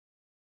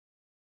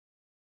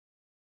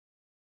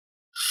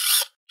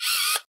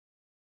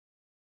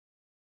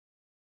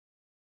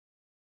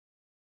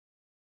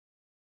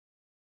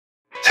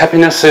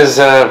Happiness is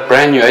a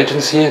brand new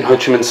agency in Ho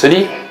Chi Minh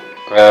City.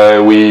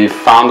 We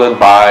founded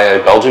by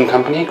a Belgian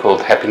company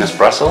called Happiness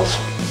Brussels.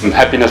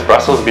 Happiness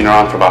Brussels has been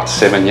around for about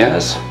 7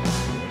 years.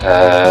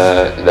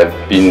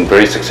 They've been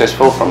very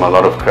successful from a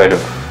lot of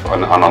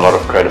on a lot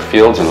of creative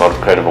fields and a lot of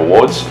creative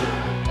awards,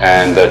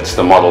 and that's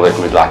the model that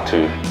we'd like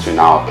to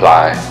now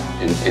apply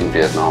in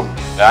Vietnam.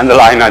 The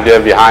underlying idea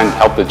behind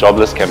Help the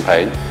Jobless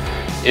campaign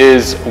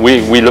is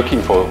we're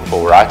looking for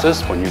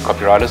writers, for new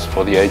copywriters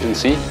for the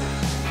agency.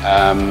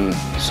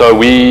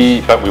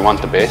 But we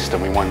want the best,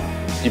 and we want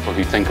people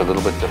who think a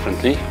little bit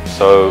differently.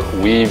 So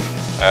we've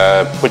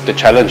put the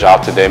challenge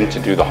out to them to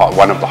do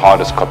one of the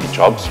hardest copy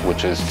jobs,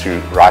 which is to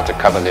write a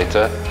cover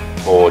letter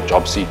for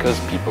job seekers,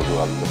 people who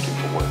are looking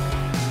for work.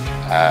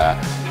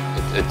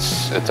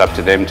 It's up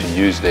to them to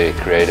use their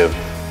creative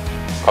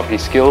copy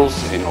skills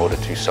in order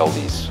to sell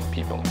these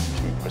people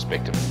to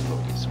prospective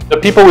employees. The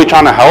people we're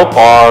trying to help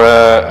are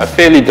a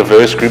fairly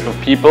diverse group of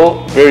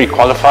people, very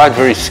qualified,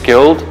 very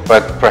skilled,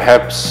 but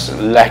perhaps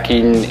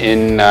lacking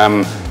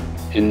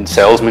in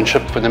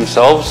salesmanship for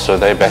themselves, so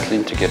they're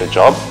battling to get a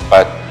job.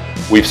 But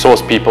we've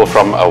sourced people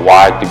from a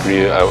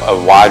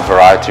wide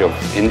variety of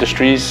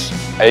industries,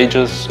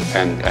 ages,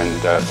 and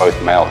both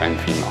male and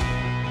female.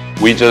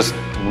 We just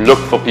look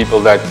for people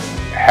that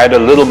had a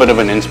little bit of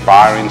an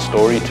inspiring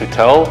story to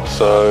tell.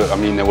 So, I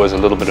mean, there was a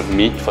little bit of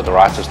meat for the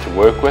writers to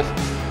work with,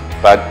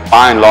 but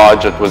by and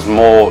large, it was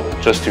more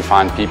just to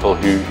find people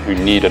who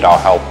needed our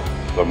help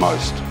the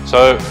most.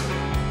 So,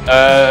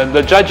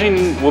 the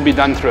judging will be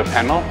done through a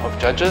panel of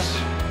judges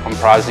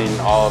comprising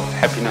of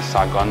Happiness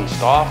Saigon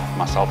staff,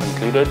 myself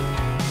included,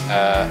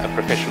 a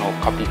professional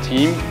copy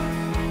team,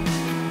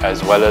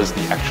 as well as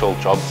the actual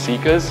job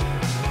seekers.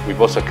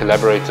 We've also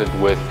collaborated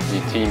with the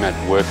team at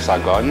Work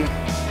Saigon,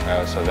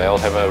 so they'll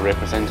have a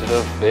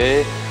representative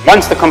there.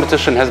 Once the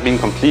competition has been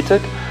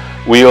completed,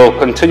 we'll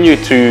continue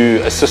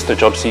to assist the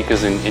job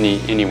seekers in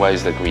any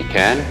ways that we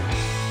can,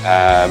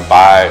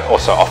 by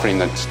also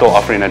still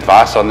offering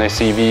advice on their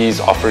CVs,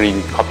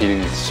 offering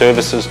copy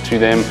services to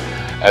them,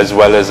 as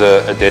well as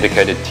a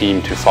dedicated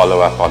team to follow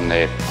up on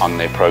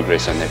their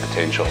progress and their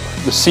potential.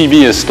 The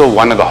CV is still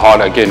one of the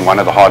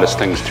hardest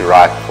things to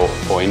write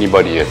for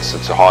anybody.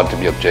 It's hard to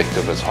be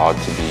objective, it's hard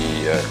to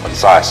be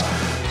concise.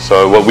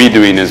 So what we're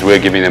doing is we're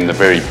giving them the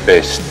very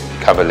best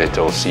cover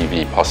letter or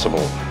CV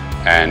possible,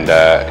 and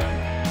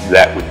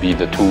that would be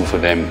the tool for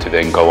them to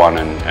then go on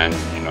and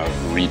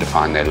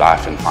redefine their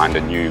life and find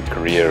a new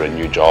career, a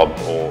new job,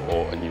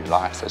 or a new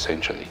life,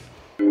 essentially.